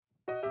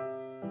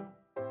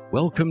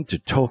Welcome to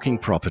Talking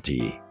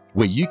Property,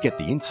 where you get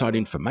the inside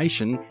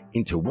information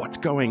into what's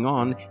going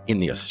on in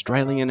the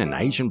Australian and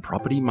Asian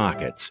property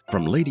markets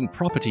from leading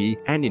property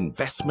and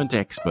investment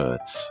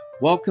experts.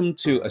 Welcome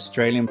to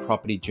Australian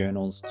Property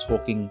Journal's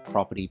Talking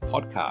Property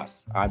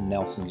podcast. I'm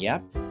Nelson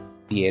Yap,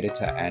 the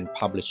editor and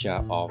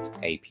publisher of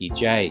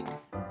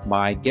APJ.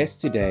 My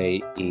guest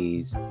today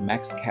is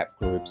MaxCap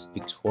Group's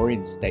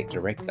Victorian State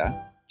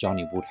Director,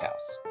 Johnny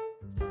Woodhouse.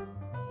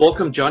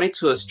 Welcome, Johnny,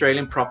 to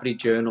Australian Property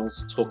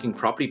Journal's Talking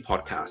Property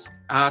podcast.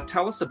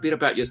 Tell us a bit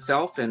about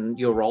yourself and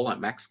your role at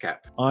MaxCap.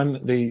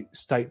 I'm the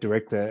State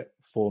Director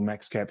for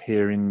MaxCap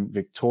here in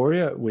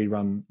Victoria. We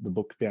run the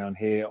book down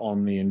here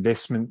on the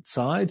investment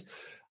side.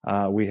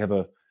 We have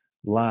a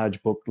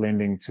large book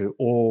lending to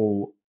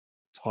all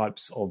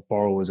types of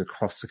borrowers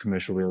across the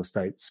commercial real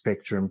estate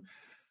spectrum.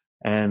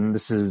 And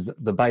this is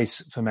the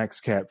base for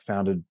MaxCap,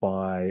 founded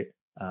by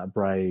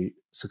Bray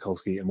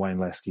Sokolsky and Wayne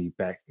Lasky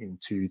back in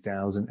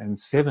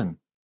 2007.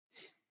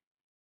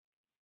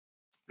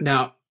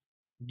 Now,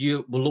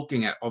 you were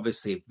looking at,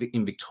 obviously,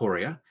 in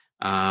Victoria,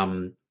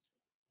 the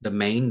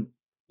main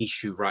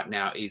issue right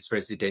now is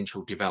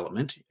residential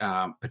development,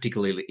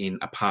 particularly in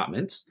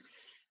apartments.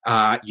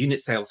 Unit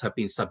sales have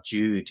been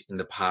subdued in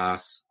the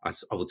past,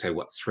 I would say,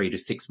 3 to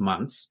 6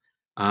 months.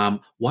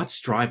 What's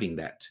driving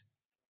that,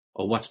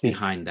 or what's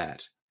behind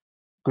that?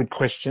 Good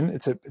question.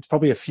 It's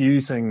probably a few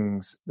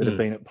things that have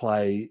been at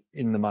play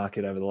in the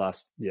market over the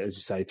last, as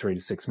you say, 3 to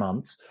 6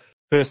 months.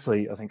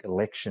 Firstly, I think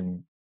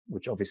election,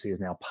 which obviously is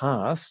now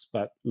passed,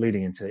 but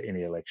leading into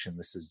any election,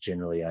 this is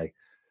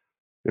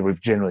we've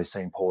generally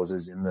seen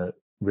pauses in the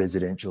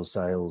residential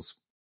sales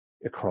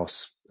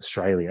across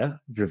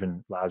Australia,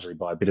 driven largely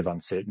by a bit of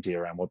uncertainty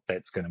around what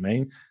that's going to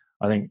mean.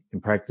 I think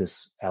in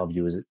practice, our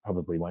view is it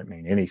probably won't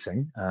mean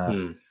anything.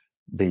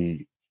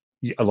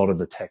 A lot of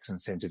the tax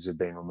incentives have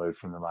been removed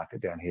from the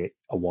market down here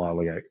a while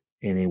ago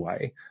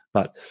anyway.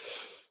 But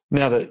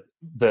now that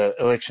the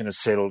election is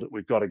settled,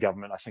 we've got a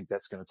government, I think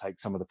that's going to take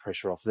some of the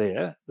pressure off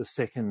there. The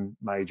second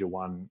major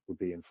one would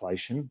be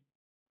inflation,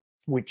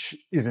 which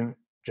isn't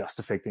just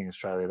affecting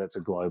Australia. That's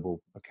a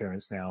global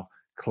occurrence now.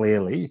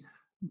 Clearly,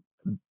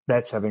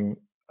 that's having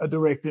a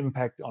direct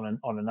impact on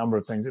a number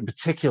of things, in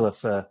particular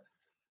for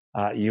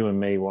you and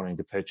me wanting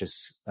to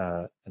purchase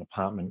an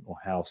apartment or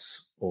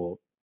house or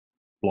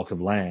block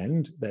of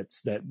land.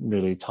 That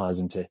really ties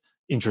into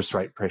interest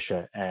rate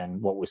pressure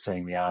and what we're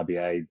seeing the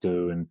RBA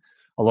do, and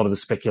a lot of the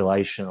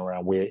speculation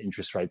around where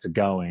interest rates are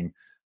going.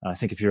 I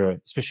think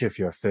especially if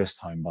you're a first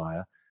home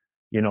buyer,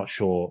 you're not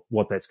sure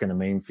what that's going to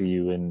mean for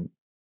you in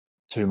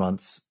 2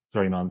 months,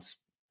 3 months,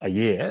 a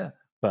year.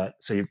 But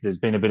so there's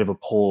been a bit of a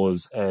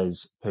pause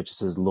as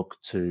purchasers look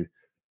to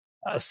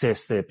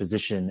assess their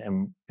position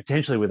and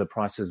potentially where the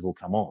prices will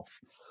come off.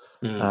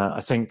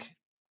 I think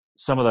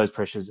some of those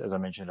pressures, as I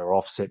mentioned, are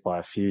offset by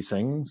a few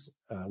things.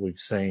 We've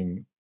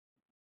seen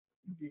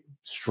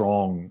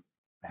strong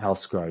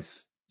house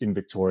growth in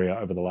Victoria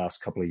over the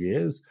last couple of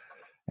years.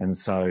 And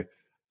so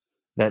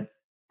that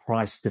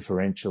price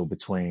differential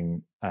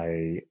between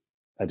a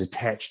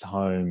detached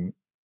home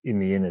in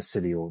the inner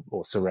city or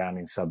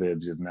surrounding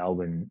suburbs of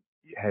Melbourne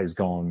has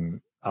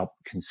gone up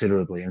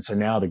considerably. And so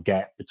now the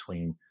gap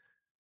between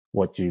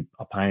what you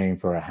are paying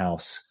for a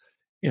house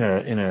in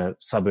a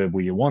suburb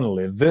where you want to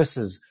live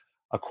versus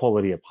a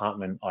quality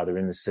apartment either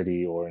in the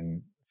city or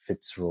in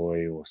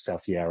Fitzroy or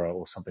South Yarra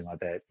or something like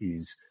that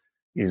is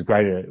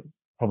greater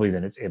probably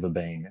than it's ever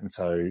been. And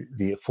so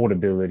the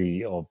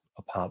affordability of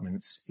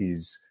apartments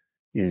is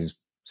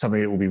something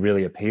that will be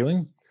really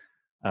appealing.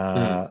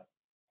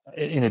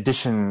 In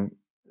addition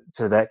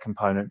to that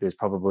component, there's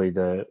probably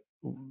the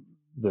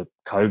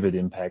COVID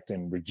impact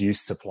and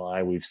reduced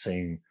supply we've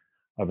seen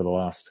over the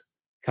last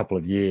couple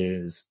of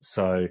years.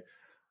 So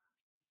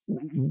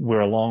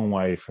we're a long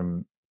way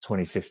from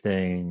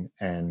 2015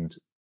 and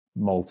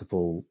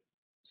multiple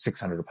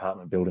 600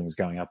 apartment buildings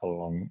going up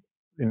along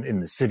in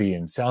the city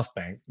in South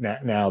Bank.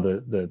 Now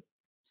the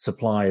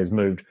supply has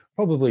moved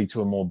probably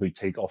to a more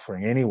boutique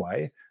offering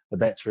anyway, but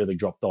that's really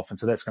dropped off. And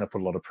so that's going to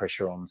put a lot of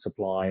pressure on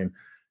supply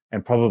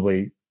and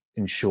probably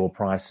ensure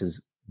prices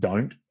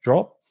don't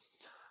drop.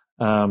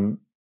 And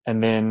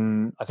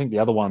then I think the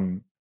other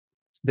one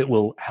that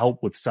will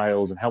help with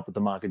sales and help with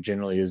the market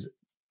generally is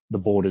the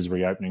borders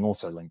reopening,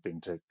 also linked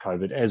into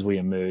COVID. As we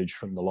emerge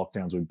from the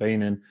lockdowns we've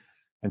been in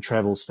and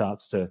travel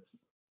starts to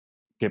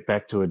get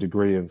back to a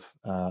degree of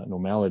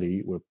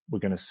normality, we're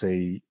going to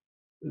see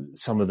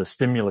some of the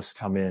stimulus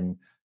come in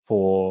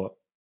for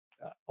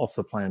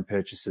off-the-plan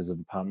purchases of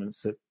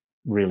apartments that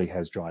really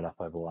has dried up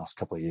over the last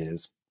couple of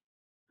years.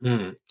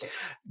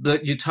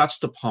 You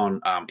touched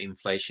upon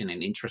inflation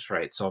and interest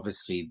rates.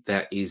 Obviously,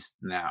 that is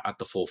now at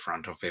the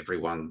forefront of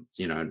everyone,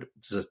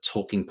 it's a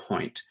talking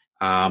point.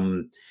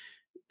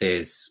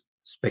 There's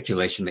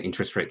speculation that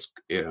interest rates,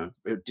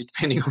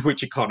 depending on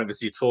which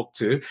economist you talk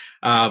to,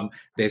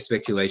 there's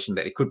speculation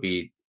that it could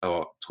be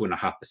 2.5%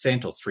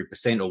 or 3%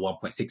 or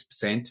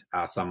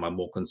 1.6%. Some are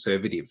more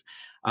conservative.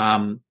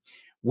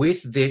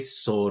 with this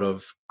sort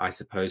of, I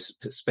suppose,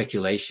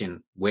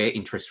 speculation where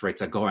interest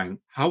rates are going,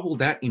 how will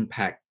that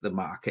impact the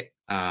market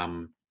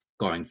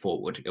going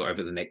forward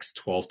over the next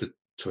 12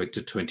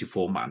 to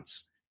 24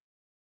 months?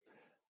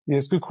 Yeah,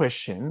 it's a good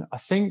question. I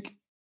think,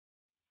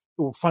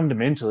 well,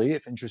 fundamentally,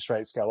 if interest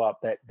rates go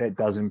up, that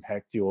does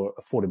impact your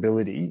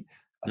affordability.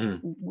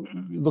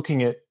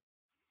 Looking at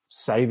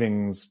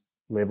savings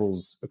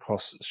levels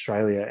across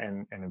Australia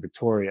and in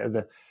Victoria,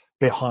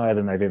 they're higher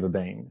than they've ever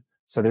been.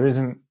 So there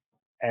isn't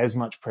as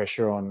much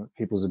pressure on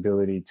people's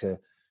ability to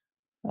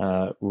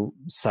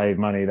save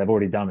money. They've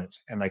already done it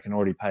and they can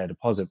already pay a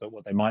deposit. But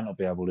what they might not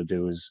be able to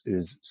do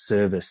is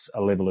service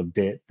a level of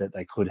debt that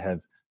they could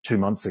have 2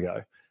 months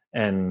ago.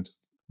 And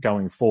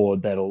going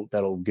forward,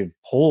 that'll give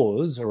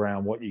pause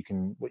around what you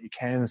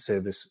can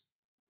service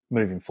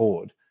moving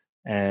forward.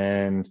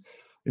 And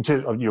in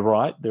terms of, you're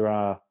right, there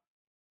are.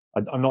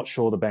 I'm not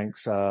sure the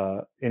banks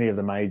any of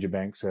the major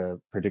banks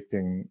are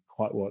predicting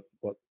quite what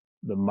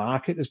the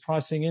market is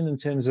pricing in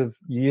terms of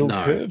yield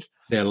curve.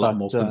 They're a lot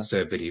more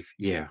conservative.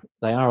 Yeah,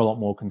 they are a lot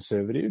more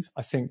conservative,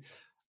 I think.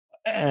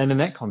 And in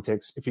that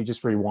context, if you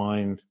just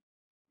rewind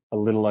a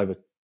little over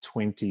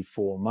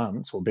 24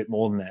 months, or a bit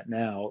more than that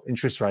now,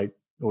 interest rate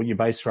or your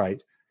base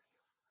rate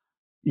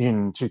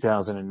in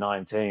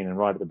 2019 and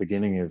right at the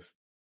beginning of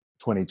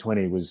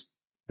 2020 was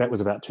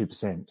about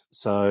 2%.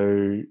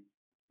 So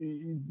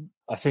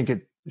I think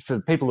for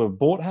people who have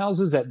bought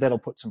houses, that'll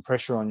put some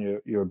pressure on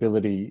your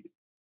ability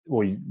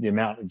or the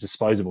amount of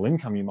disposable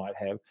income you might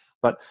have.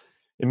 But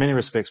in many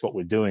respects, what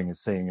we're doing is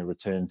seeing a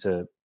return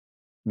to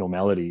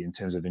normality in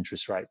terms of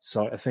interest rates.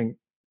 So I think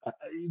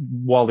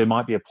while there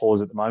might be a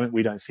pause at the moment,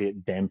 we don't see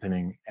it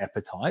dampening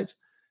appetite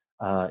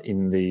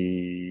in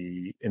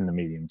the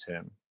medium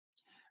term.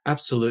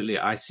 Absolutely.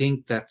 I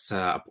think that's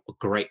a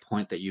great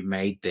point that you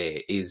made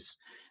there, is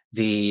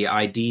the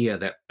idea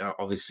that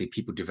obviously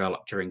people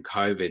developed during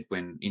COVID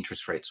when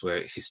interest rates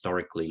were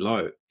historically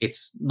low.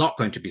 It's not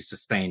going to be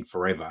sustained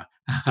forever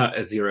at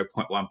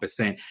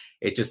 0.1%.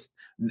 It just,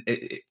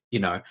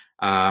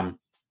 I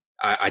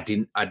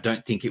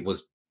don't think it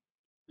was.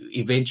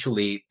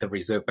 Eventually the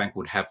Reserve Bank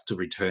would have to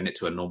return it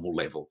to a normal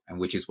level, and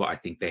which is what I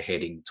think they're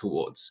heading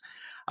towards.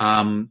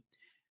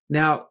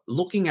 Now,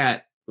 looking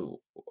at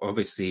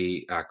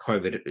obviously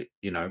COVID,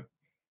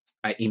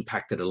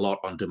 impacted a lot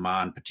on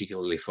demand,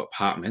 particularly for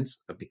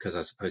apartments, because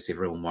I suppose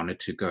everyone wanted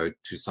to go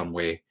to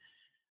somewhere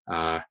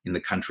in the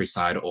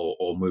countryside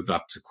or move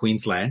up to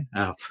Queensland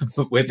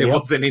where there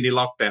wasn't any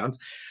lockdowns.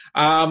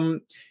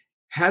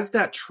 Has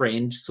that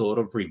trend sort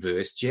of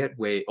reversed yet,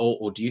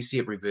 or do you see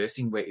it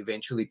reversing, where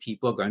eventually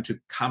people are going to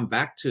come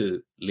back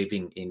to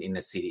living in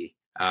a city,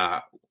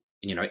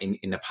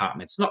 in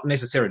apartments, not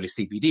necessarily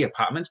CBD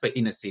apartments, but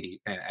in a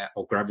city,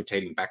 or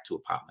gravitating back to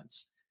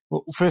apartments?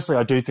 Well, firstly,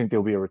 I do think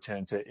there'll be a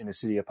return to inner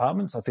city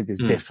apartments. I think there's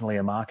definitely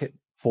a market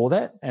for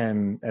that,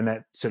 and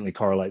that certainly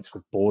correlates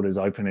with borders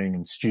opening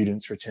and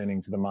students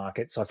returning to the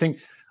market. So I think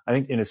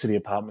inner city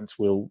apartments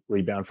will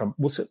rebound from.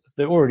 Well,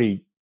 they're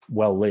already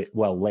well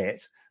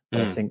let,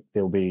 but I think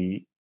there'll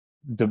be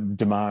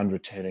demand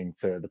returning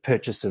for the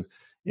purchase of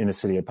inner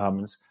city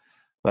apartments.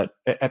 But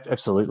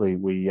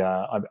absolutely,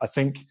 I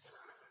think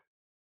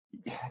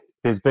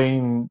there's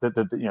been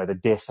the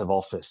death of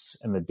office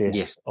and the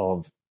death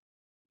of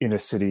inner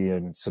city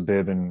and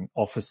suburban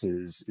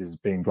offices is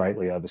being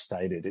greatly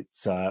overstated.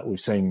 It's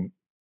we've seen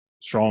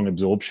strong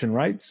absorption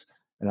rates,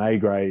 and A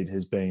grade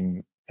has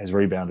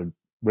rebounded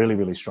really,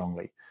 really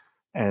strongly.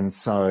 And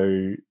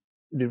so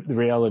the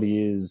reality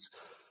is,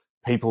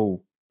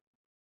 people.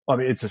 I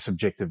mean, it's a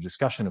subjective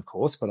discussion, of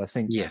course, but I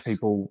think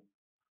people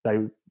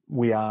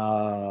we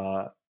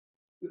are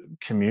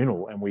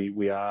communal, and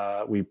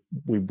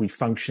we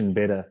function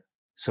better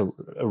so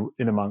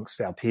in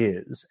amongst our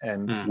peers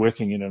and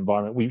working in an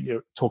environment.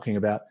 We're talking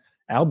about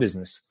our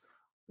business.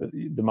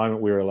 The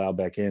moment we were allowed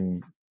back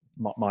in,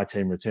 my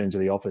team returned to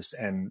the office,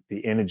 and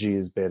the energy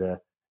is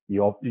better.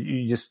 You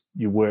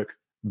work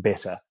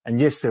better. And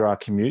yes, there are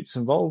commutes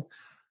involved,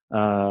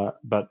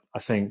 but I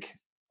think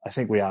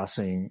we are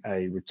seeing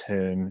a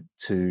return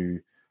to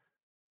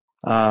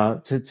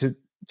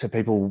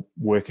people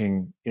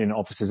working in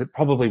offices. It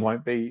probably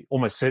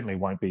almost certainly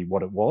won't be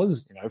what it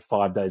was,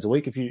 5 days a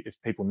week. If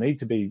people need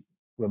to be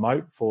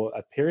remote for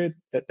a period,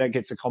 that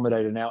gets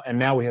accommodated now. And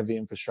now we have the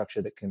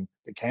infrastructure that can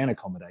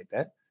accommodate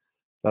that.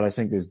 But I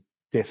think there's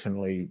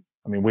definitely,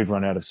 we've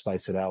run out of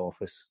space at our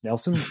office,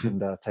 Nelson,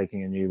 and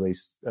taking a new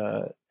lease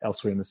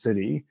elsewhere in the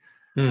city.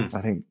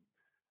 I think,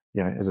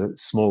 as a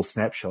small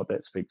snapshot,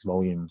 that speaks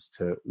volumes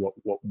to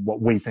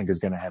what we think is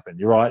going to happen.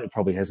 You're right, it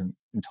probably hasn't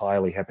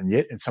entirely happened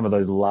yet. And some of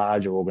those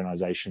larger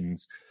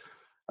organizations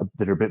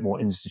that are a bit more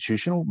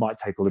institutional might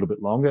take a little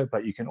bit longer,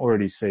 but you can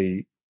already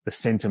see the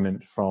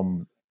sentiment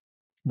from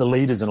the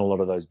leaders in a lot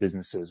of those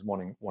businesses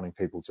wanting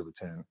people to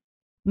return.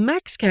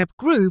 MaxCap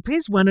Group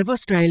is one of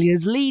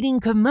Australia's leading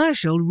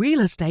commercial real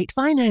estate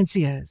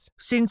financiers.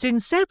 Since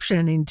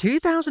inception in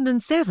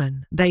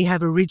 2007, they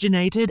have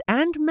originated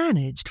and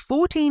managed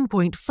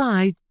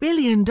 $14.5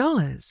 billion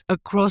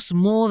across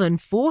more than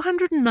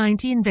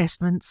 490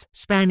 investments,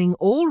 spanning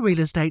all real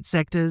estate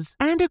sectors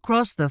and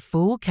across the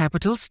full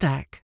capital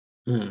stack.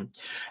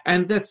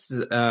 And that's,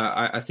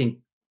 I think,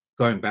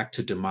 going back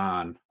to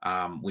demand,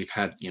 we've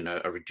had,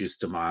 a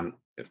reduced demand,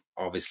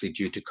 obviously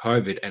due to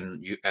COVID,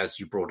 and as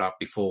you brought up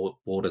before,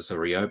 borders are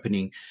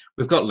reopening.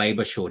 We've got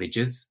labour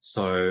shortages,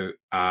 so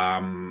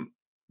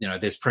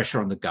there's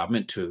pressure on the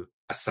government to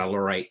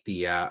accelerate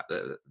the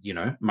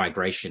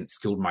migration,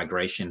 skilled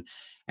migration,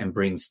 and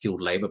bring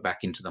skilled labour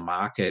back into the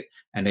market.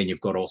 And then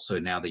you've got also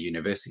now the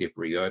university have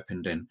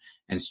reopened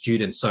and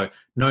students. So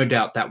no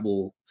doubt that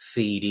will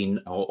feed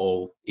in,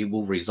 or it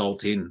will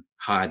result in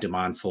higher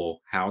demand for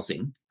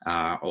housing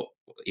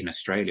in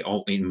Australia,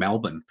 or in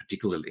Melbourne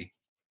particularly.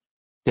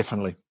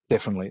 Definitely,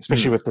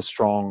 especially with the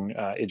strong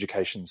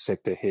education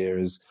sector here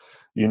as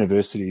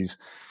universities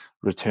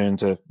return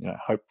to,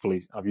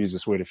 hopefully, I've used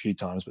this word a few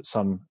times, but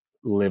some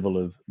level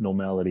of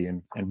normality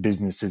and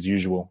business as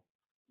usual.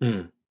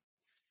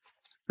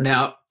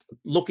 Now,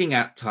 looking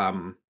at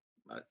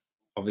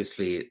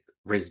obviously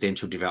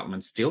residential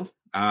development still,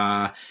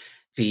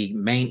 the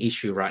main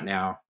issue right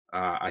now,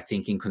 I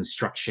think, in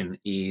construction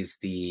is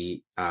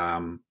the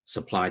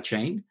supply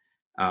chain,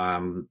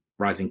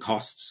 rising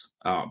costs,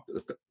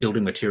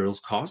 building materials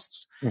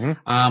costs.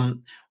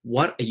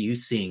 What are you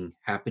seeing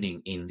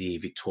happening in the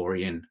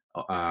Victorian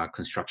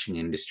construction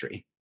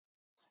industry?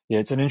 Yeah,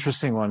 it's an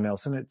interesting one,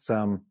 Nelson. It's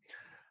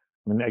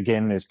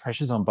again, there's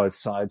pressures on both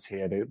sides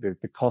here.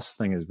 The cost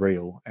thing is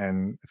real,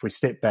 and if we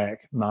step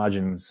back,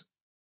 margins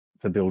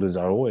for builders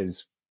are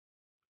always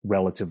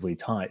relatively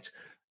tight,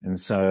 and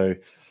so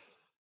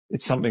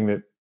it's something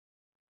that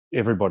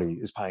everybody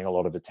is paying a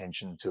lot of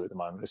attention to at the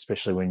moment,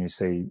 especially when you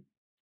see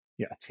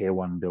a tier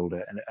one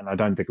builder, and I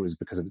don't think it was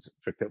because of its.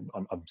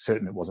 I'm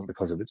certain it wasn't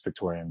because of its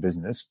Victorian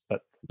business,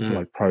 but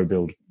like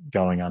ProBuild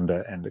going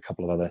under and a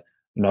couple of other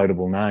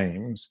notable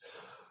names.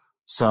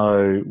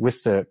 So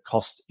with the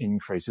cost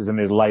increases, and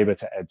there's labour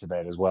to add to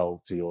that as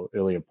well, to your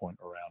earlier point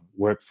around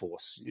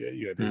workforce,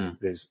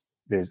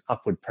 there's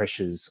upward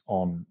pressures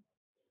on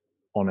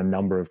a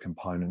number of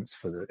components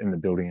in the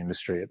building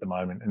industry at the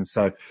moment, and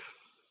so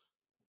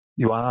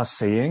you are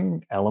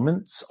seeing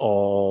elements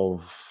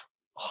of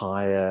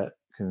higher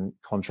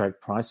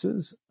contract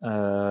prices,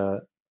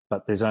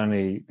 but there's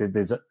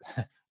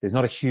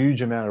not a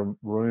huge amount of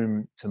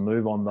room to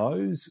move on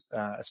those,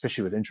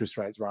 especially with interest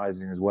rates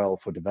rising as well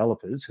for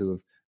developers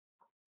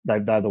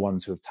they're the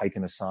ones who have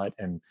taken a site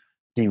and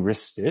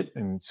de-risked it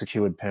and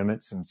secured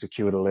permits and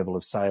secured a level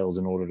of sales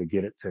in order to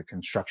get it to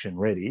construction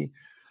ready.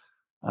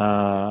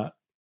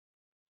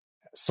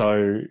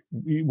 So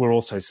we're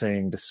also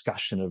seeing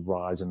discussion of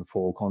rise and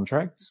fall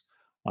contracts.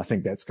 I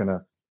think that's going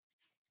to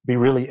be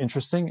really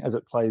interesting as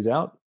it plays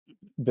out.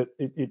 That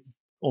it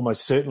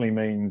almost certainly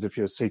means if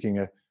you're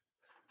seeking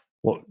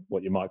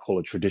what you might call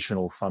a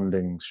traditional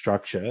funding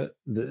structure,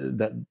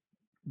 that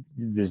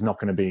there's not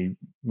going to be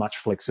much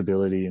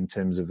flexibility in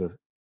terms of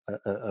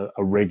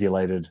a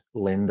regulated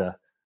lender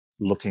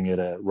looking at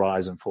a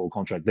rise and fall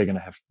contract. They're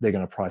going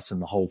to price in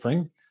the whole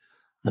thing.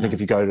 I think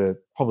if you go to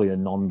probably a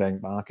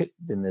non-bank market,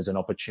 then there's an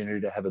opportunity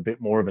to have a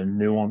bit more of a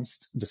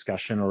nuanced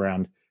discussion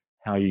around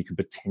how you could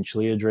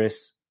potentially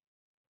address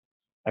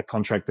a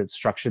contract that's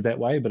structured that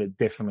way, but it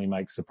definitely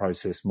makes the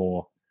process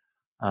more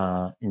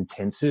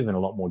intensive and a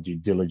lot more due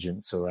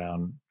diligence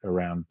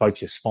around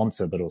both your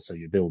sponsor but also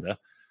your builder.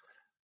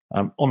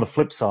 On the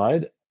flip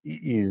side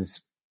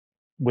is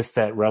with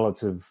that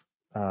relative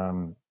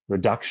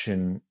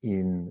reduction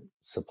in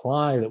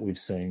supply that we've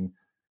seen,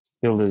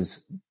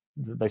 builders,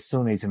 they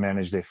still need to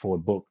manage their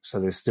forward book. So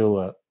there's still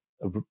a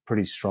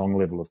pretty strong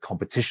level of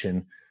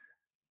competition.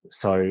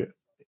 So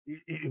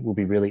it will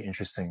be really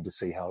interesting to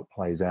see how it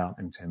plays out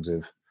in terms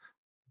of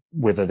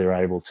whether they're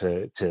able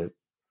to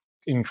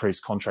increase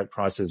contract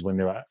prices when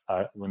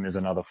there's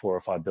another 4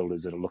 or 5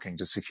 builders that are looking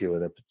to secure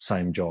the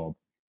same job.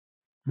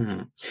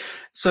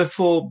 So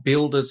for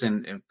builders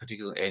and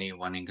particularly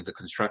anyone in the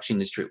construction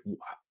industry,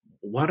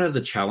 what are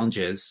the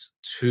challenges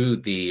to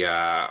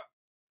the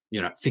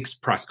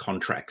fixed price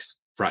contracts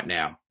right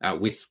now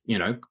with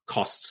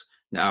costs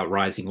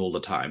rising all the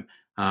time?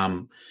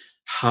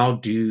 How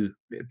do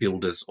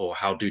builders or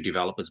how do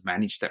developers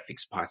manage that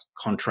fixed price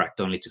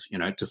contract only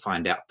to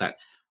find out that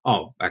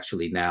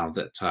actually now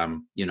that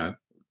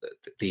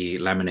the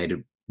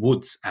laminated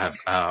woods have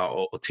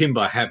or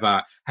timber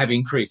have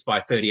increased by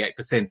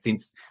 38%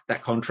 since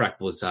that contract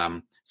was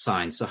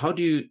signed? So how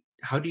do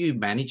you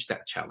manage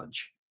that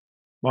challenge?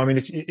 Well, I mean,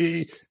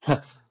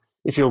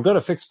 if you've got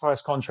a fixed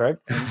price contract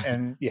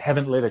and you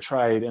haven't let a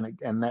trade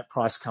and that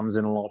price comes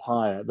in a lot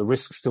higher, the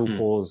risk still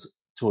falls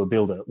to a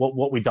builder.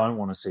 What we don't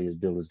want to see is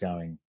builders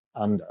going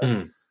under.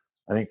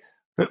 I think,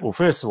 well,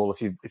 first of all,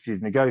 if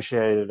you've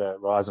negotiated a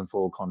rise and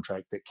fall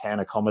contract that can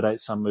accommodate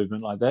some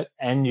movement like that,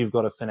 and you've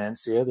got a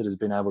financier that has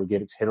been able to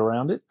get its head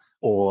around it,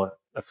 or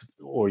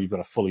you've got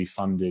a fully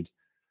funded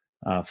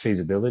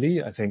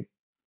feasibility. I think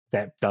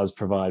that does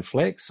provide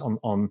flex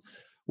on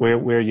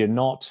where you're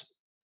not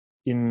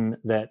in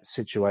that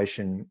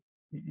situation,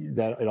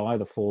 that it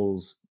either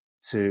falls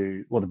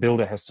to, well, the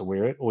builder has to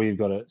wear it, or you've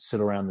got to sit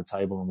around the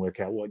table and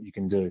work out what you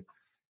can do.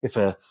 If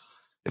a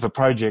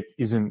project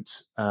isn't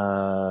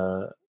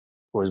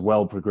or is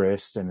well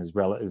progressed and is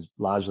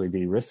largely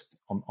de-risked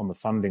on the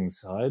funding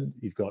side,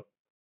 you've got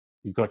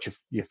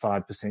your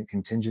 5%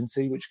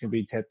 contingency, which can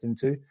be tapped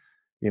into.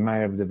 You may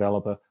have a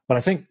developer, but I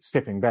think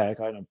stepping back,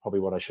 I know probably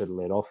what I should have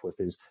led off with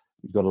is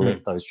you've got to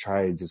let those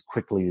trades as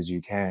quickly as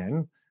you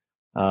can,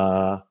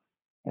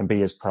 and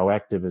be as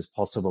proactive as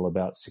possible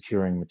about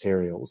securing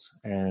materials.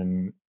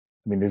 And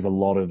I mean, there's a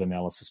lot of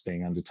analysis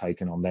being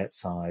undertaken on that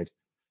side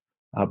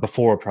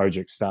before a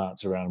project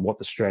starts around what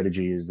the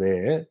strategy is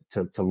there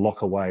to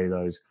lock away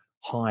those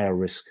higher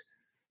risk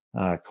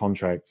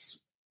contracts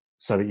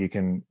so that you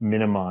can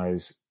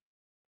minimize,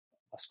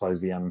 I suppose,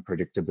 the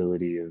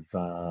unpredictability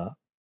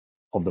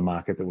of the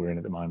market that we're in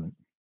at the moment.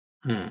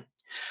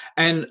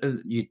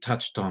 And you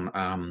touched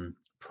on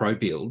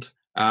ProBuild.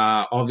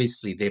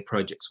 Obviously, their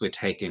projects were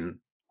taken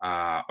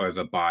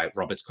over by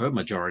Roberts Co,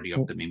 majority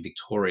of them in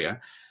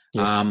Victoria.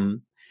 Yes.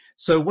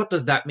 So what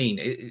does that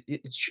mean?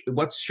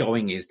 What's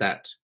showing is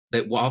that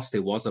whilst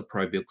there was a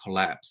ProBuild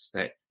collapse,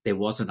 that there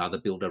was another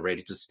builder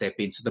ready to step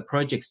in. So the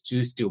projects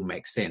do still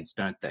make sense,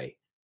 don't they?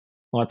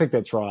 Well, I think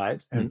that's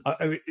right. And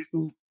I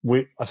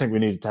think we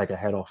need to take a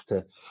hat off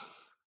to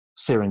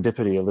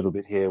serendipity a little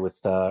bit here with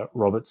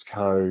Roberts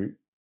Co.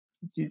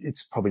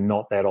 It's probably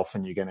not that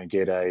often you're going to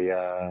get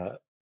a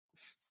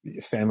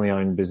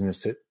family-owned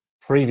business that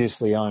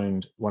previously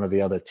owned one of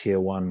the other tier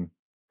one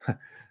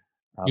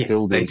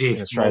builders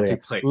in Australia.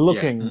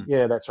 Looking,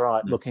 that's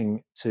right,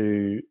 looking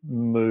to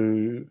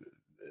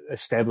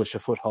establish a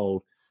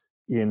foothold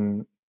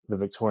in the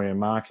Victorian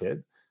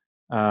market.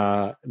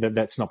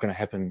 That's not going to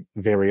happen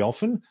very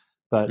often.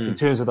 But in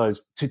terms of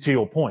those, to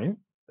your point,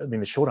 I mean,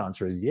 the short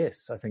answer is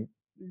yes.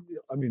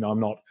 I'm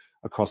not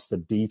across the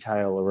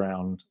detail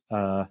around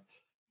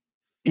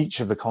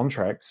each of the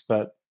contracts,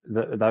 but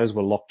those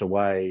were locked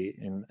away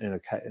in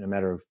a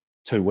matter of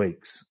 2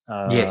 weeks.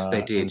 Yes,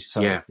 they did.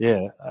 So,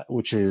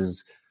 which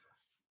is,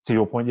 to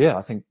your point,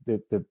 I think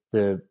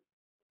the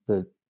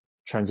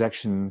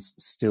transactions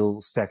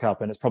still stack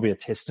up, and it's probably a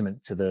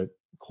testament to the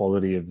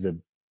quality of the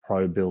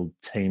ProBuild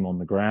team on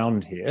the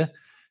ground here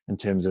in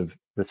terms of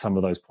some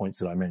of those points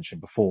that I mentioned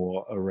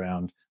before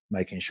around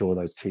making sure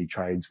those key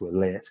trades were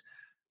let.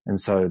 And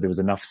so there was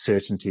enough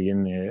certainty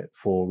in there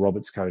for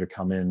Roberts Co to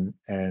come in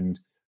and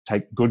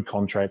take good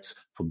contracts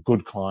for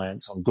good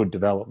clients on good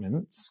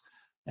developments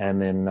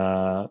and then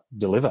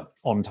deliver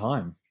on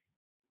time.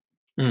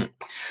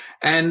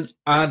 And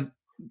I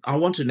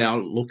want to now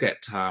look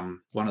at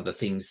one of the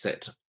things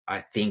that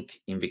I think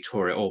in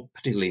Victoria, or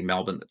particularly in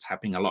Melbourne, that's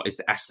happening a lot is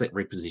asset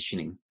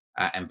repositioning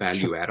and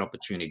value add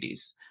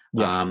opportunities.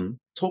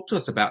 Talk to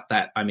us about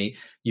that. I mean,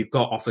 you've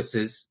got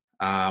offices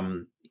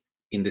in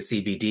the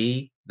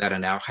CBD that are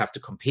now have to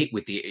compete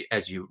with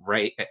as you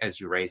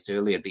raised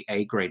earlier, the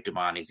A grade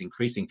demand is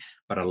increasing,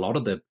 but a lot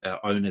of the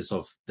owners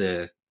of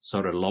the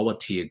sort of lower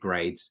tier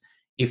grades,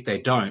 if they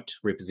don't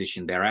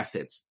reposition their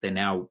assets, they're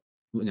now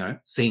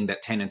seeing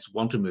that tenants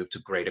want to move to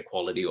greater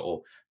quality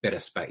or better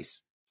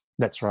space.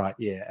 That's right.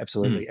 Yeah,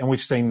 absolutely. And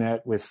we've seen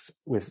that with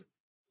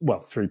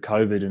through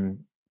COVID and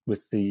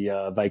with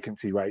the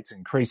vacancy rates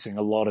increasing,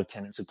 a lot of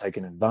tenants have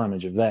taken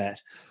advantage of that.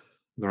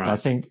 Right. I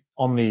think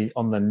on the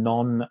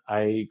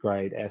non-A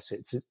grade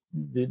assets,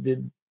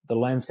 the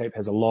landscape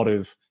has a lot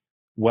of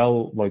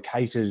well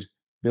located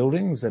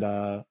buildings that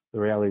are, the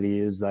reality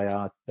is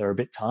they're a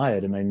bit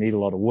tired and they need a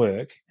lot of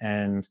work.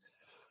 And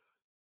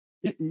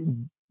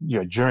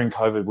during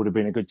COVID would have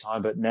been a good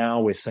time, but now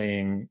we're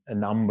seeing a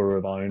number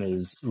of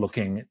owners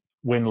looking,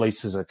 when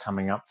leases are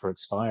coming up for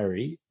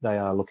expiry, they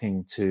are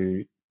looking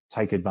to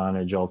take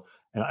advantage of,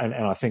 and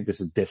I think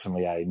this is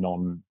definitely a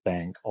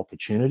non-bank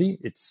opportunity.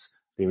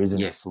 There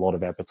isn't a lot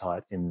of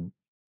appetite in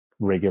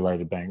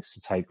regulated banks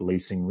to take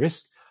leasing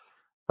risk,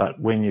 but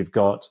when you've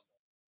got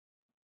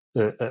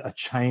a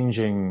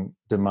changing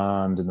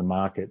demand in the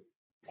market,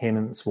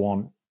 tenants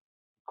want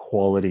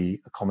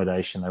quality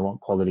accommodation, they want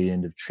quality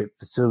end of trip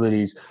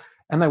facilities,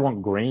 and they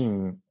want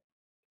green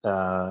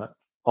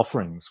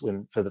offerings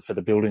for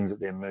the buildings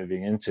that they're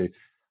moving into,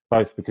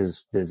 both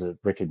because there's a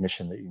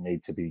recognition that you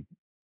need to be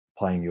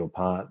playing your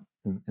part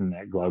in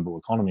that global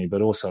economy,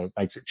 but also it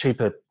makes it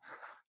cheaper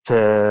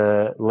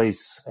to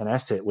lease an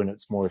asset when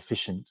it's more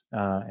efficient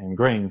and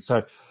green.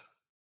 So,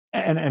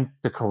 and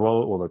the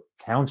corollary or the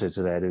counter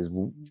to that is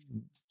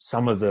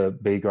some of the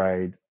B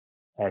grade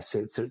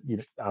assets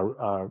that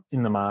are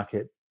in the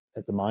market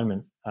at the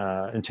moment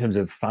in terms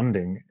of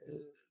funding.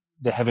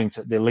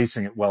 They're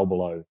leasing it well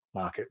below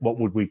market. What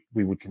we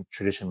would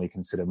traditionally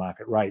consider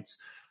market rates.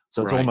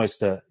 So it's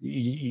almost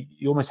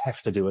you almost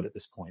have to do it at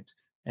this point.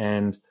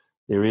 And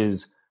there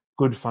is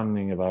good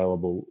funding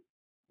available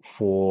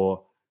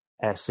for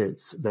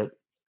assets that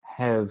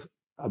have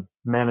a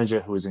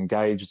manager who has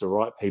engaged the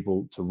right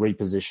people to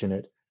reposition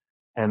it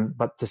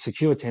But to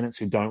secure tenants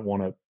who don't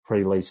want to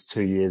pre-lease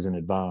 2 years in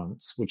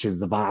advance, which is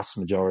the vast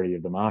majority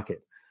of the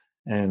market,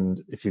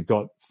 and if you've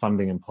got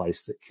funding in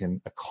place that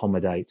can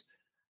accommodate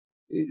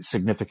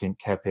significant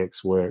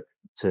capex work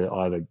to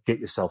either get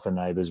yourself a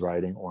NABERS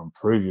rating or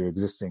improve your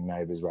existing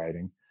NABERS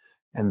rating,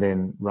 and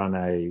then run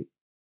a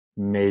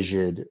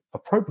measured,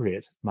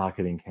 appropriate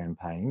marketing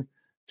campaign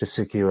to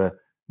secure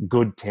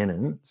good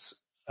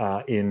tenants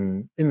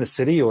in the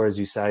city, or as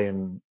you say,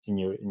 in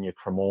your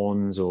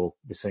Cremornes, or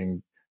we're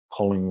seeing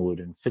Collingwood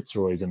and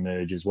Fitzroy's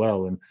emerge as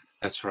well. And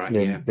that's right.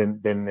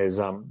 Then there's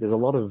a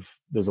lot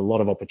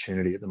of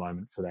opportunity at the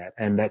moment for that,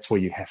 and that's where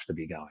you have to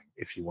be going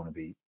if you want to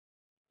be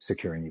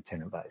securing your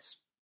tenant base.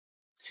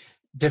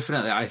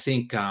 Definitely, I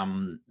think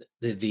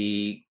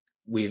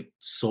we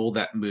saw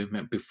that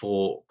movement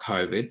before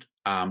COVID,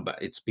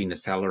 but it's been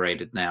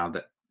accelerated now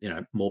that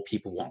more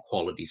people want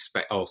quality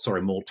space. Oh,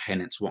 sorry, more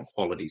tenants want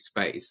quality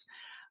space,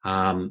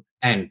 and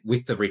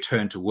with the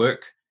return to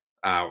work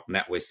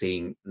that we're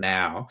seeing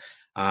now,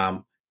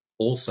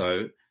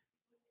 also,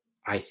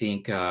 I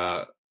think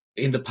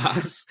in the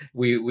past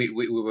we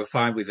were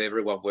fine with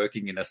everyone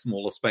working in a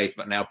smaller space,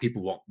 but now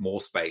people want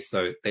more space.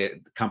 So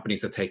the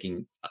companies are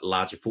taking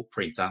larger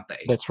footprints, aren't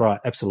they? That's right,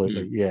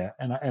 absolutely, yeah.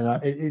 And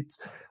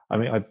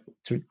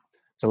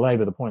to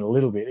labour the point a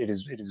little bit, it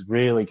is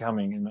really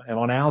coming. And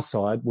on our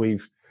side,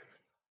 we've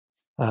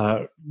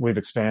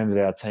expanded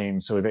our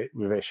team, so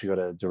we've actually got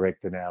a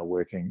director now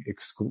working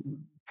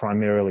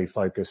primarily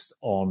focused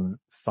on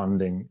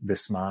funding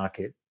this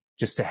market,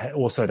 just to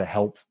also to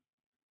help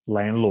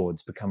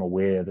landlords become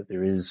aware that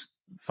there is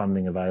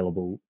funding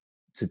available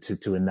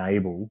to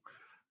enable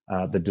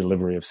the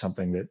delivery of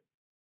something that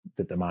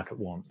the market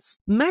wants.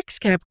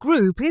 MaxCap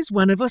Group is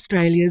one of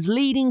Australia's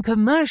leading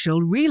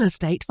commercial real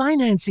estate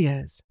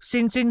financiers.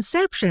 Since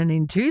inception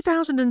in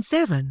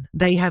 2007,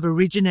 they have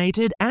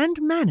originated and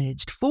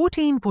managed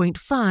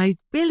 $14.5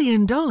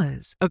 billion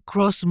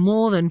across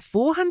more than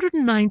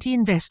 490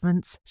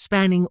 investments,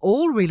 spanning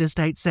all real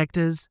estate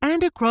sectors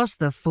and across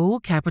the full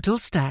capital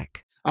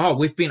stack. Oh,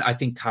 we've been, I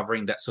think,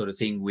 covering that sort of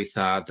thing with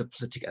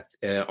the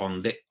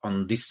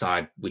on this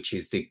side, which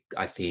is the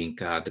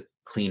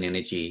Clean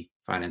Energy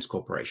Finance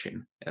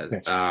Corporation.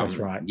 That's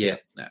right. Yeah,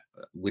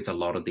 with a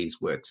lot of these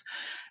works.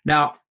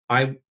 Now,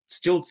 I'm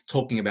still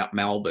talking about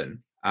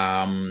Melbourne.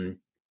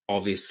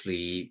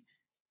 Obviously,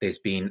 there's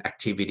been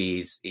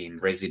activities in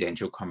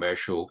residential,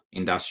 commercial,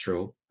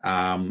 industrial,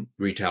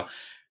 retail.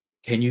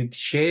 Can you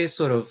share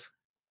sort of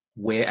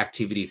where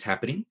activity is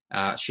happening?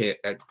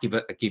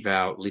 Give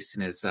our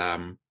listeners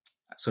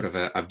sort of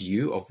a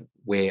view of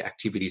where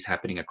activity is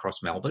happening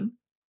across Melbourne.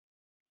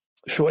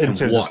 Sure, in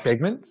terms of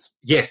segments?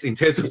 Yes, in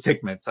terms of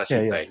segments, I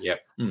should say. Yeah.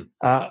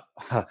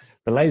 The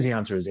lazy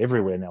answer is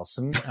everywhere,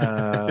 Nelson.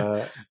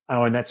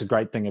 And that's a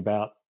great thing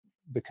about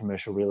the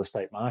commercial real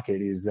estate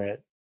market, is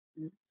that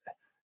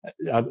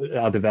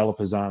our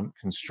developers aren't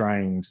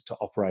constrained to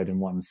operate in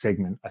one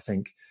segment. I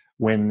think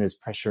when there's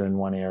pressure in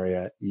one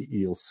area,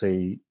 you'll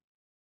see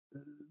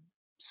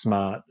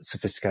smart,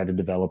 sophisticated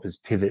developers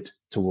pivot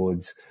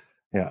towards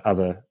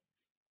other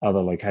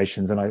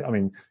locations. And I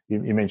mean,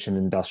 you mentioned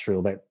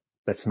industrial.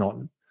 That's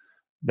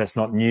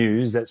not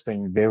news. That's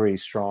been very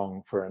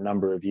strong for a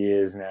number of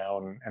years now,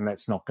 and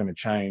that's not going to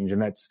change.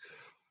 And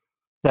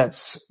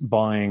that's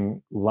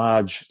buying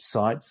large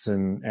sites,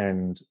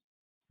 and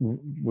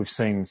we've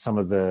seen some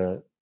of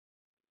the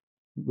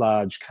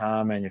large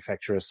car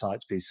manufacturer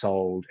sites be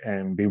sold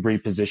and be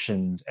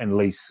repositioned and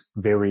lease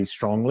very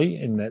strongly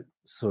in that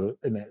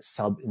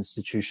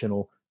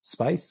sub-institutional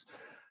space.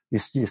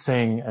 You're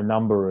seeing a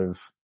number of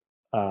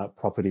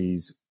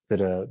properties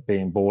that are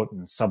being bought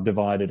and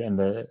subdivided, and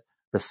the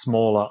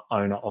smaller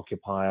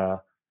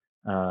owner-occupier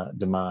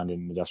demand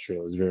in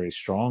industrial is very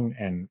strong.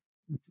 And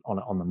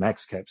on the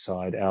MaxCap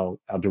side, our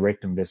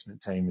direct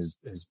investment team has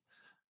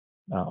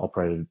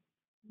operated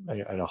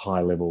at a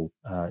high level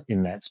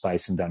in that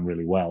space and done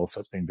really well. So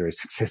it's been very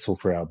successful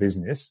for our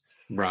business.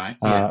 Right.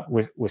 Yeah.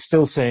 We're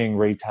still seeing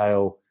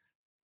retail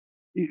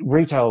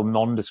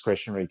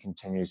non-discretionary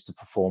continues to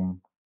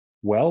perform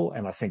well,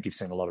 and I think you've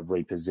seen a lot of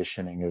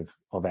repositioning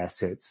of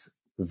assets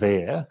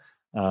there.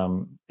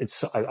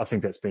 I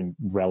think that's been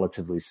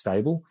relatively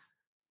stable.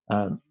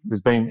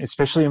 There's been,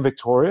 especially in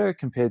Victoria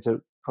compared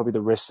to probably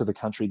the rest of the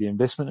country, the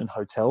investment in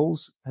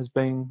hotels has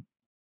been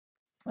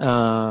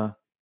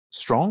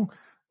strong.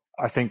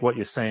 I think what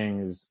you're seeing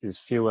is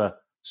fewer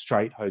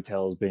straight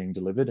hotels being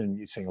delivered, and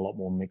you're seeing a lot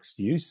more mixed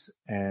use.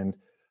 And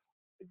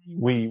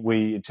we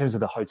in terms of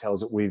the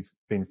hotels that we've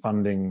been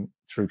funding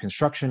through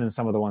construction, and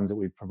some of the ones that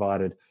we've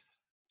provided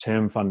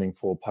term funding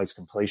for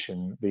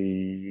post-completion,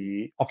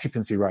 the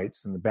occupancy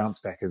rates and the bounce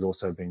back has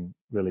also been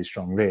really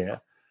strong there.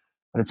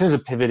 And in terms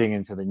of pivoting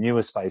into the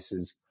newer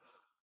spaces,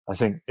 I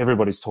think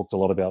everybody's talked a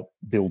lot about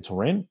build to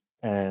rent,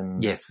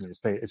 and yes,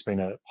 it's been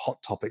a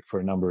hot topic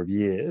for a number of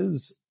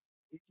years.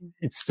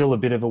 It's still a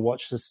bit of a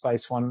watch this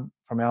space one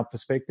from our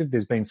perspective.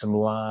 There's been some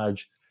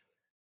large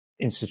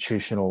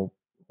institutional,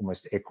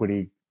 almost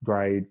equity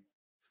grade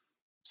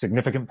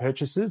significant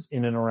purchases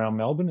in and around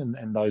Melbourne,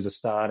 and those are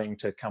starting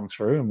to come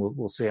through, and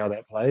we'll see how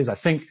that plays. I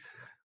think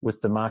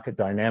with the market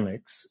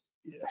dynamics,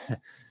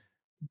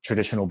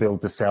 traditional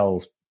build to sell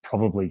is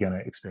probably going to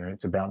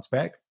experience a bounce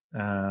back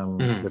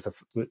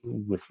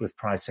with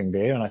pricing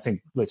there. And I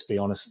think, let's be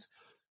honest,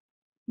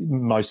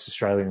 most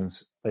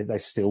Australians, they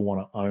still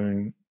want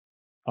to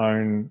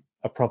own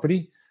a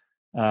property,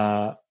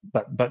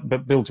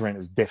 but build to rent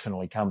is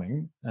definitely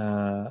coming,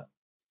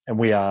 and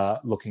we are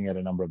looking at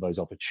a number of those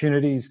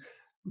opportunities,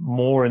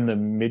 more in the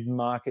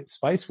mid-market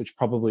space, which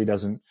probably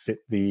doesn't fit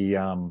the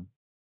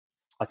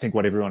I think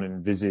what everyone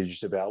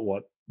envisaged about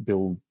what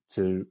build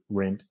to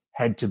rent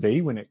had to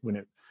be when it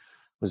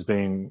was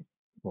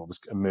was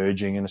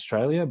emerging in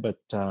Australia. But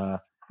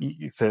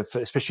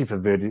especially for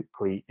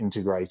vertically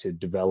integrated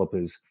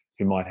developers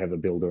who might have a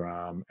builder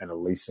arm and a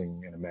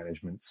leasing and a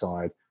management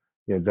side,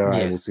 they're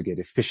able to get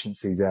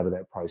efficiencies out of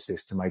that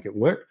process to make it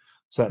work.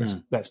 So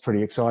that's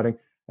pretty exciting.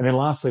 And then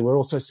lastly, we're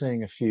also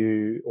seeing a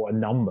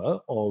number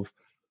of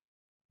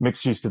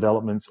mixed-use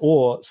developments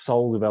or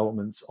sole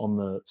developments on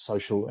the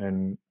social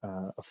and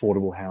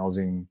affordable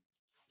housing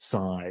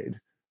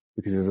side,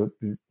 because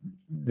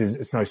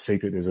it's no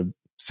secret there's a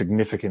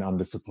significant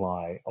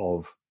undersupply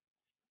of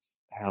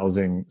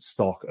housing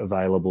stock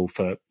available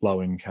for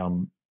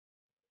low-income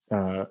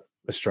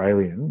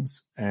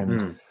Australians.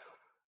 And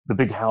the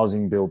big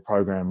housing build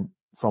program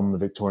from the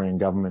Victorian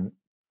government,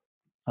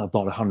 I'm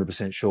not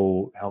 100%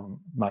 sure how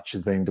much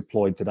is being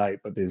deployed to date,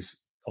 but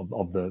there's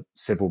of the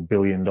several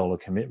billion-dollar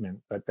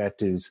commitment, but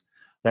that's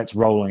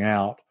rolling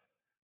out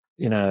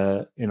in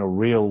a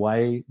real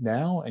way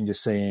now, and you're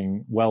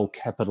seeing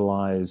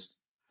well-capitalized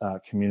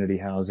community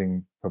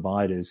housing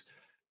providers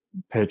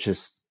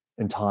purchase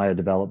entire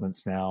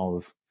developments now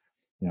of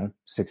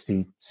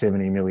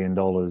 $60-70 million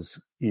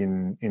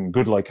in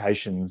good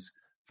locations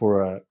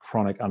for a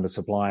chronic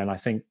undersupply. And I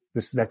think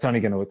that's only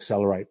going to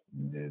accelerate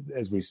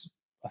as we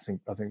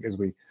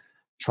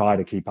try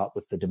to keep up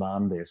with the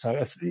demand there.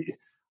 So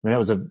that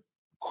was a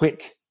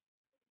quick,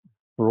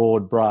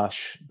 broad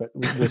brush, but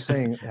we're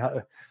seeing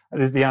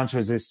the answer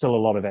is there's still a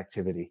lot of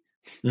activity.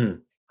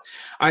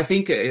 I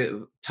think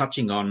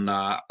touching on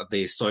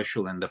the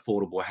social and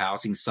affordable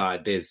housing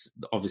side, there's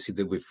obviously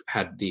that we've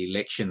had the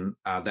election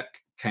that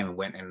came and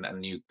went, and a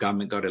new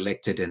government got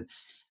elected, and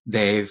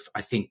they've,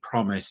 I think,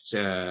 promised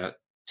 $10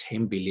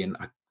 billion.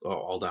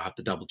 Although I have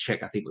to double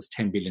check. I think it was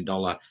 $10 billion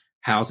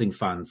housing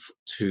fund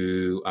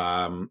to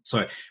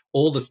so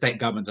all the state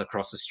governments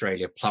across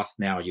Australia, plus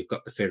now you've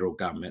got the federal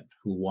government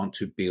who want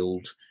to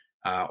build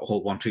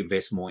or want to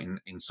invest more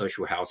in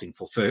social housing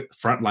for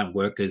frontline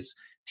workers,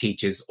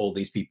 teachers, all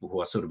these people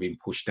who are sort of being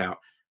pushed out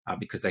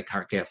because they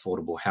can't get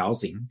affordable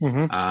housing.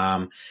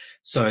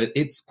 So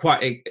it's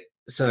quite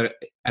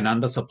an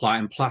undersupply.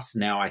 And plus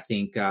now I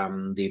think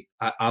the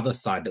other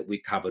side that we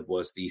covered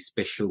was the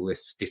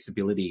specialist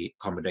disability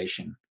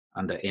accommodation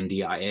under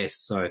NDIS.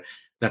 So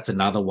that's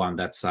another one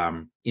that's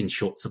in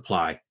short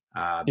supply.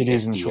 It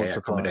is in short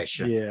supply.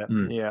 Accommodation.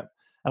 Yeah.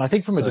 And I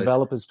think from a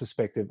developer's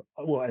perspective,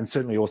 well, and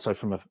certainly also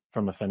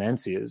from a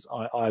financier's,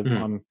 I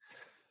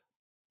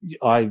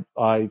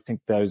think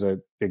they're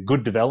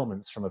good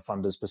developments from a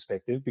funder's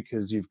perspective,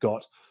 because you've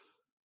got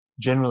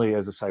generally,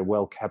 as I say,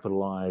 well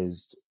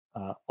capitalized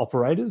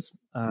operators,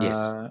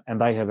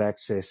 and they have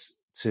access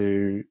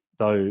to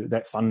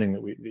that funding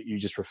that you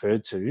just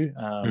referred to.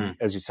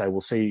 As you say,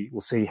 we'll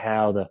see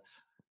how the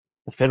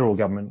federal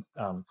government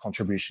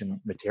contribution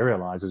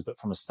materializes, but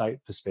from a state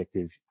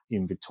perspective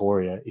in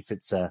Victoria, if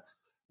it's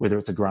whether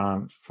it's a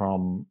grant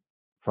from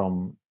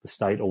the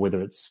state or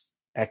whether it's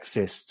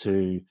access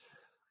to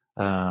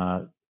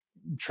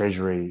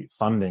Treasury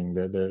funding,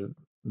 the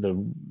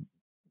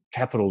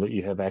capital that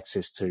you have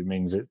access to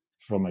means that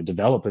from a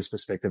developer's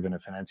perspective and a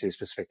financier's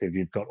perspective,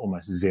 you've got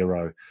almost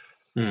zero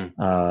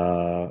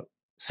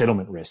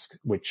settlement risk,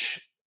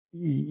 which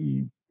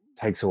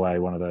takes away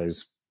one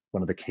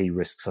of the key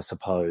risks, I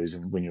suppose,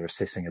 and when you're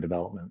assessing a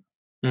development.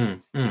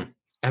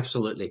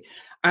 Absolutely.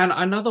 And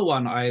another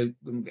one I'm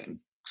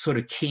sort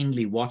of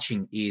keenly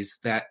watching is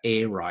that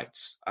air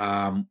rights.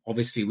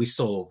 Obviously, we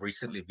saw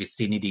recently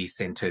Vicinity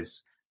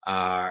Centres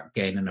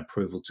gain an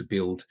approval to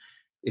build.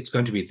 It's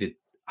going to be the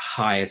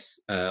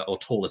highest or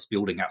tallest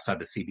building outside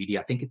the CBD.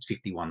 I think it's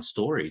 51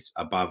 stories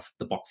above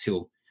the Box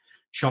Hill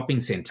shopping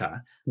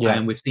centre.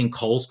 And we've seen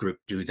Coles Group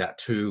do that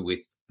too,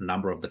 with a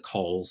number of the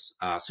Coles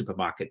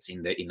supermarkets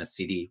in the inner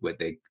city where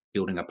they're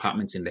building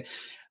apartments in there.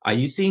 Are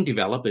you seeing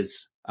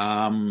developers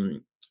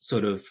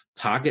sort of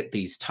target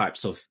these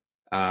types of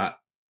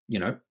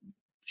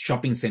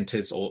shopping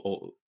centres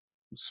or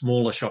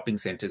smaller shopping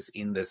centres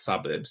in the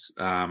suburbs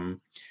and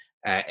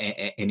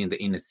in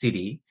the inner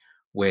city,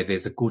 where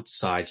there's a good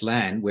sized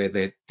land, where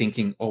they're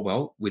thinking, oh,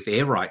 well, with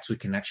air rights, we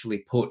can actually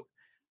put,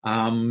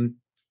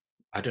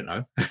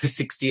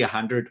 60,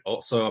 100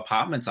 or so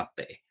apartments up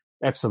there?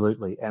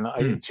 Absolutely.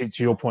 And to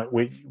your point,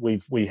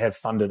 we have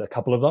funded a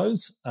couple of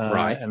those,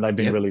 and they've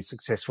been really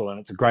successful, and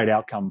it's a great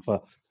outcome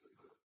for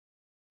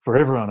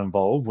everyone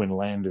involved when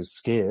land is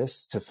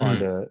scarce to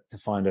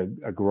find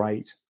a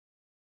great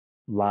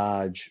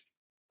large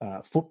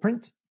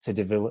footprint to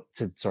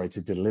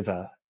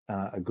deliver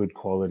a good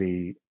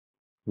quality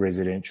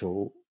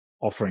residential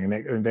offering,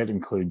 and that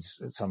includes,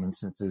 in some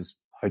instances,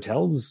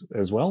 hotels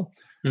as well.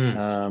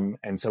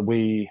 And so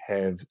we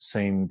have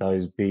seen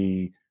those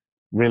be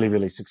really,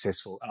 really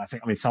successful. And I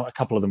mean, a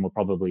couple of them were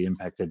probably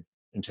impacted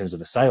in terms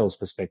of a sales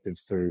perspective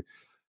through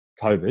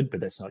COVID, but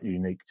that's not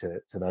unique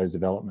to those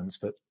developments.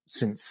 But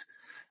since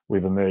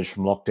we've emerged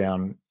from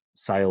lockdown,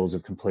 sales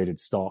of completed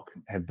stock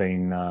have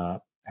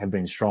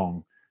been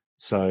strong.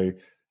 So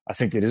I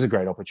think it is a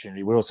great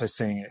opportunity. We're also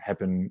seeing it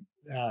happen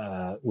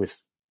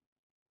with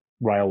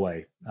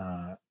railway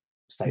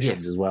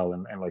stations as well,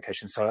 and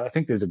locations. So I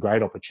think there's a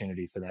great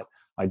opportunity for that.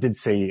 I did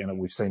see, and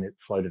we've seen it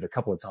floated a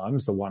couple of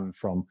times, the one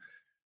from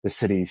the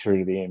city through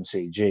to the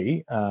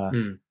MCG.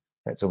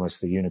 That's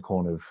almost the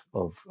unicorn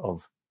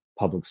of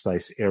public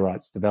space air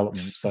rights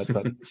developments. But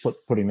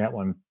putting that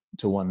one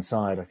to one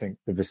side, I think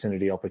the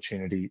vicinity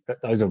opportunity,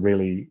 those are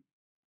really,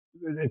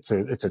 it's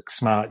a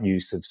smart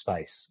use of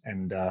space,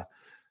 and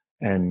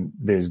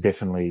there's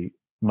definitely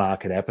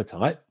market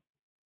appetite.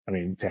 I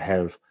mean, to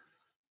have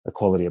a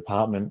quality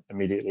apartment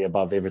immediately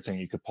above everything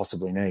you could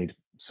possibly need.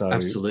 So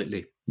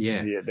absolutely,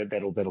 yeah,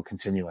 that'll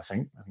continue. I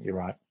think you're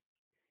right.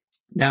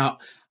 Now,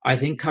 I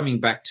think coming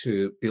back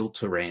to build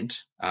to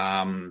rent,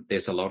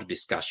 there's a lot of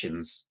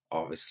discussions.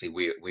 Obviously,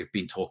 we've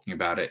been talking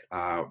about it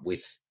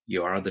with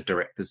your other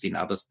directors in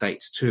other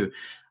states too.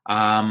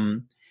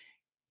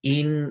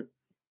 In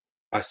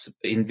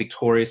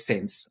Victoria's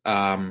sense,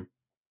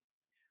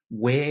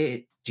 where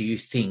do you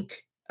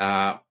think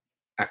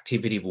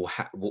activity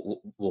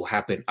will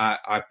happen?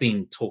 I've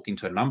been talking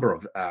to a number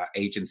of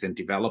agents and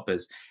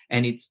developers,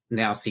 and it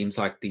now seems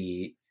like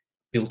the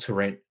build to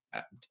rent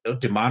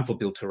demand for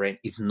build to rent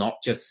is not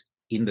just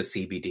in the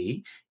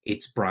CBD;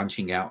 it's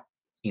branching out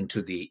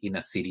into the inner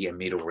city and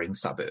middle ring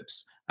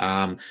suburbs.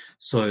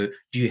 So,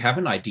 do you have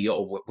an idea,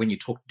 or when you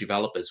talk to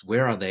developers,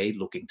 where are they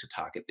looking to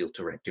target build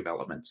to rent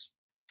developments?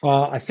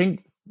 I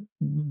think,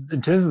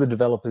 in terms of the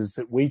developers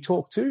that we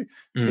talk to,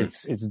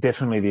 it's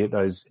definitely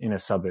those inner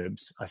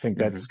suburbs. I think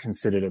that's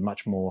considered a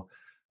much more,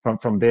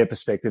 from their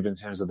perspective, in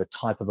terms of the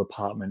type of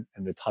apartment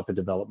and the type of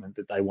development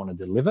that they want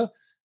to deliver.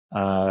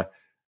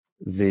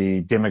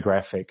 The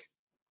demographic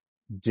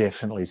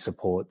definitely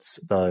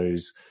supports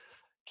those.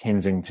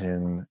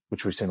 Kensington,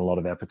 which we've seen a lot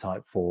of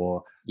appetite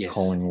for,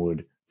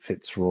 Collingwood,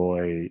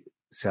 Fitzroy,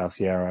 South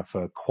Yarra,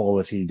 for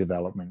quality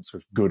developments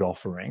with good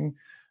offering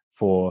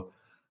for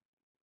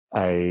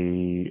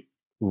a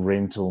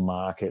rental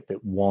market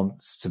that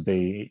wants to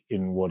be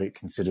in what it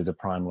considers a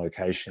prime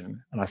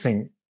location. And I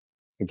think,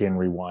 again,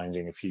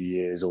 rewinding a few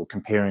years or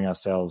comparing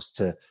ourselves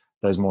to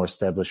those more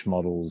established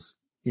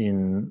models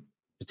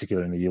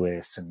particularly in the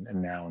US and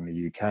now in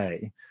the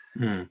UK,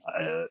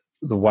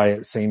 the way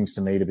it seems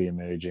to me to be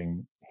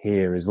emerging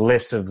here is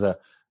less of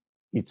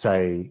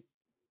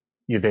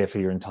you're there for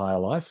your entire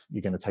life.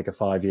 You're going to take a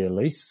 5-year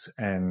lease,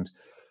 and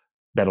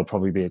that'll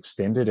probably be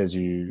extended as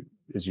you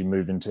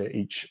move into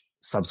each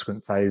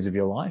subsequent phase of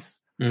your life.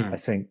 I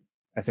think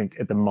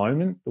at the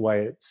moment, the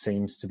way it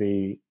seems to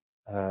be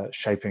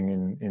shaping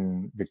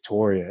in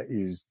Victoria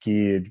is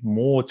geared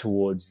more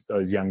towards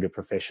those younger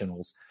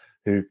professionals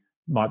who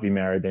might be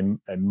married.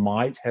 They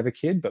might have a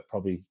kid, but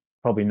probably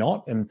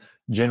not. And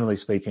generally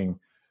speaking,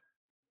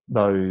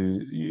 though,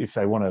 if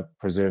they want to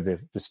preserve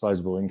their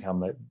disposable income,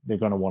 they're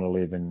going to want to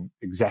live in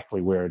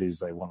exactly where it is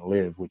they want to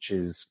live, which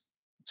is,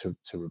 to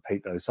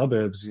repeat those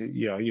suburbs,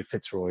 your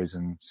Fitzroys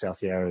and South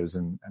Yarras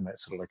and that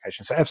sort of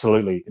location. So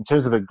absolutely, in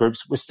terms of the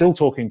groups, we're still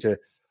talking to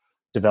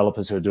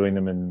developers who are doing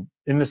them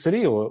in the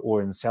city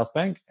or in South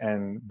Bank,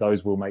 and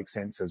those will make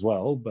sense as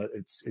well. But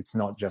it's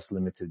not just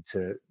limited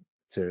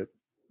to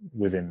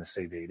within the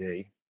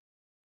CBD.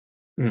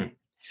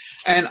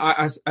 And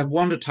I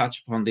want to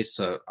touch upon this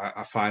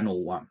a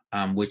final one,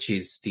 which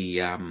is the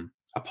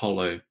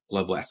Apollo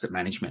Global Asset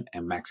Management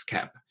and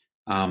MaxCap.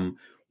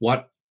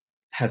 What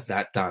has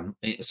that done?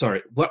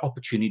 Sorry, what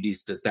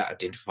opportunities does that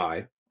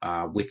identify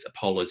with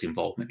Apollo's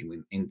involvement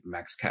in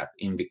MaxCap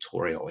in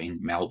Victoria or in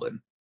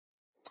Melbourne?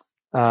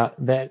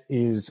 That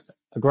is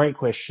a great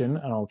question,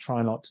 and I'll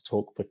try not to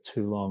talk for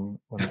too long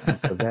when I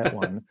answer that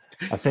one.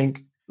 I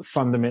think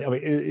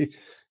fundamentally,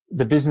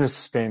 the business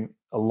spent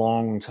a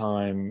long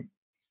time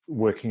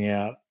working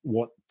out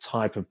what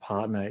type of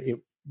partner it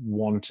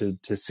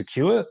wanted to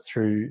secure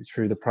through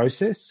the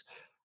process,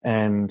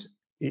 and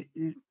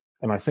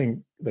I think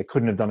they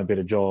couldn't have done a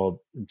better job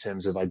in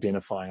terms of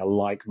identifying a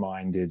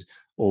like-minded,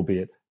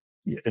 albeit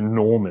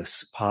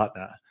enormous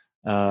partner.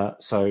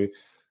 So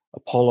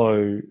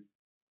Apollo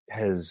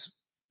is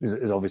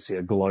obviously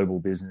a global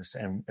business,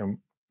 and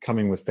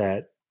coming with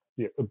that,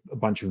 a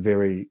bunch of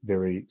very,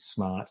 very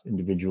smart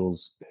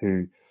individuals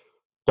who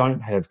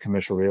don't have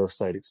commercial real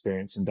estate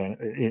experience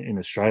in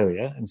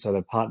Australia, and so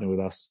they partner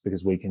with us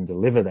because we can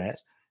deliver that.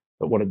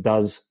 But what it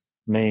does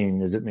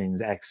mean is it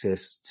means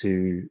access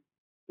to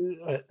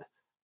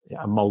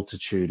a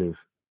multitude of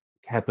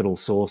capital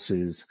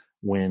sources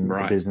when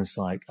a business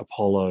like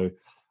Apollo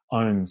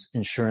owns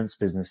insurance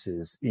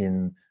businesses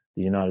in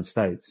the United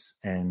States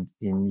and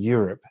in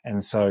Europe.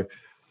 And so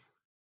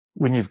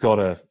when you've got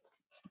a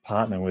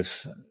partner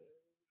with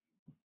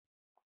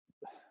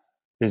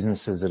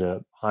businesses that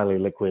are highly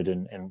liquid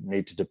and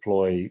need to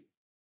deploy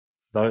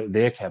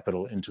their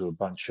capital into a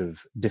bunch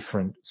of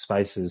different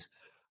spaces,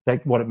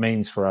 that what it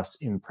means for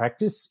us in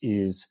practice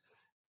is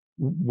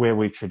where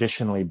we've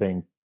traditionally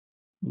been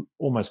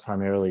almost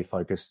primarily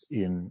focused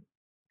in,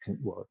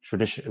 well,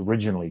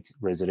 originally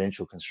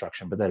residential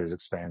construction, but that has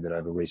expanded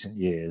over recent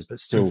years, but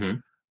still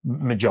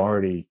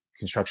majority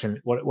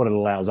construction. What it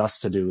allows us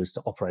to do is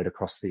to operate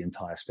across the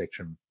entire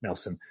spectrum,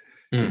 Nelson.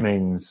 It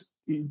means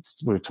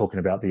we're talking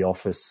about the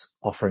office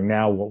offering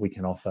now. What we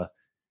can offer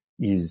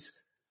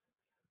is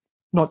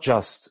not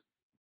just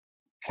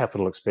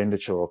capital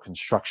expenditure or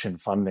construction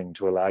funding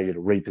to allow you to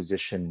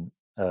reposition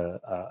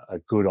a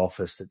good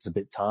office that's a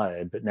bit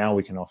tired, but now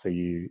we can offer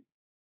you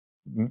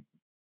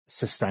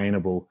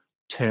sustainable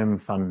term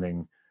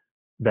funding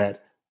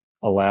that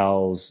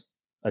allows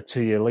a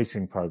 2-year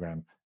leasing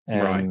program,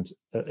 and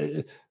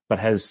but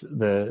has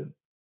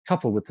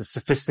coupled with the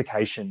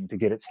sophistication to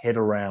get its head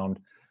around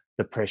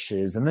the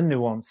pressures and the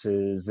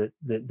nuances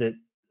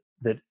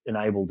that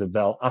enable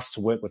us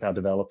to work with our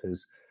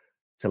developers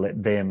to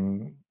let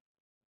them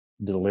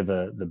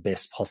deliver the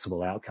best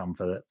possible outcome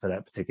for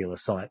that particular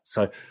site.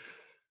 So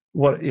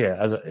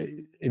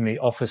in the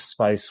office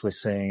space, we're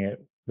seeing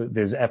it.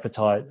 There's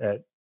appetite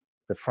at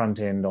the front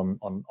end on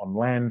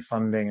land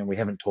funding, and we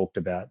haven't talked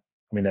about,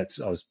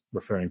 I was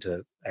referring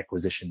to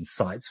acquisition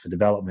sites for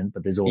development,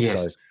 but there's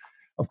also,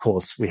 of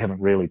course, we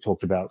haven't really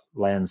talked about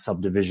land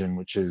subdivision,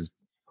 which has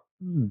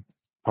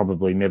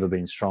probably never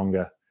been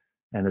stronger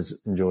and has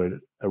enjoyed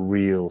a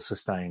real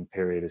sustained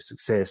period of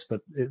success,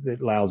 but it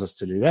allows us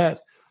to do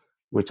that.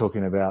 We're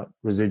talking about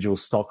residual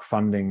stock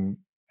funding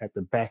at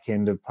the back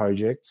end of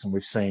projects, and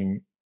we've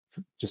seen,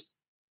 just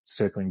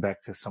circling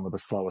back to some of the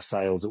slower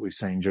sales that we've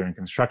seen during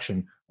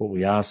construction, what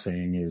we are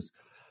seeing is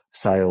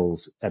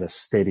sales at a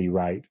steady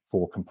rate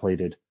for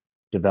completed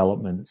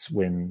developments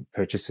when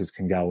purchasers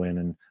can go in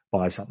and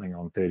buy something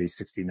on 30,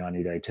 60,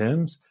 90-day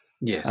terms.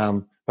 Yes.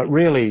 But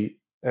really,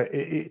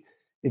 it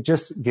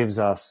just gives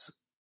us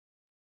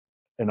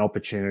an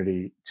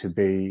opportunity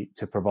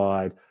to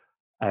provide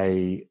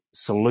a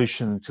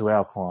solution to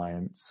our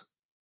clients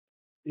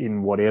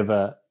in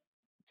whatever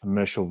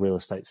commercial real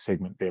estate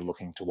segment they're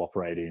looking to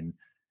operate in,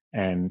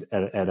 and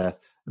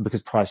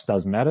because price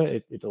does matter,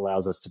 it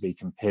allows us to be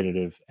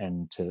competitive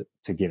and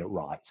to get it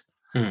right.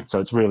 So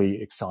it's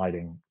really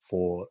exciting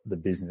for the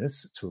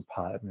business to have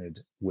partnered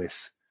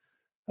with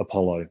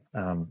Apollo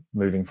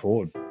moving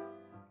forward.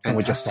 Fantastic. And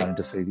we're just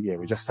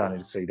starting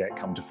to see that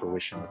come to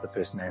fruition with the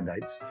first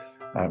mandates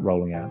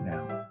rolling out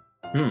now.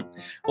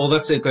 Well,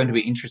 that's going to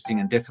be interesting,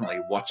 and definitely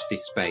watch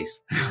this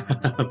space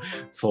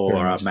for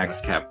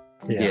MaxCap.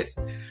 Yeah. Yes.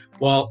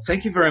 Well,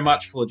 thank you very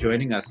much for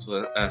joining us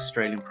for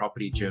Australian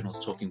Property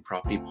Journal's Talking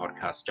Property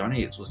podcast,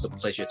 Johnny. It was a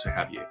pleasure to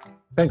have you.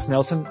 Thanks,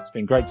 Nelson. It's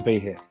been great to be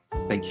here.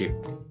 Thank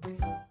you.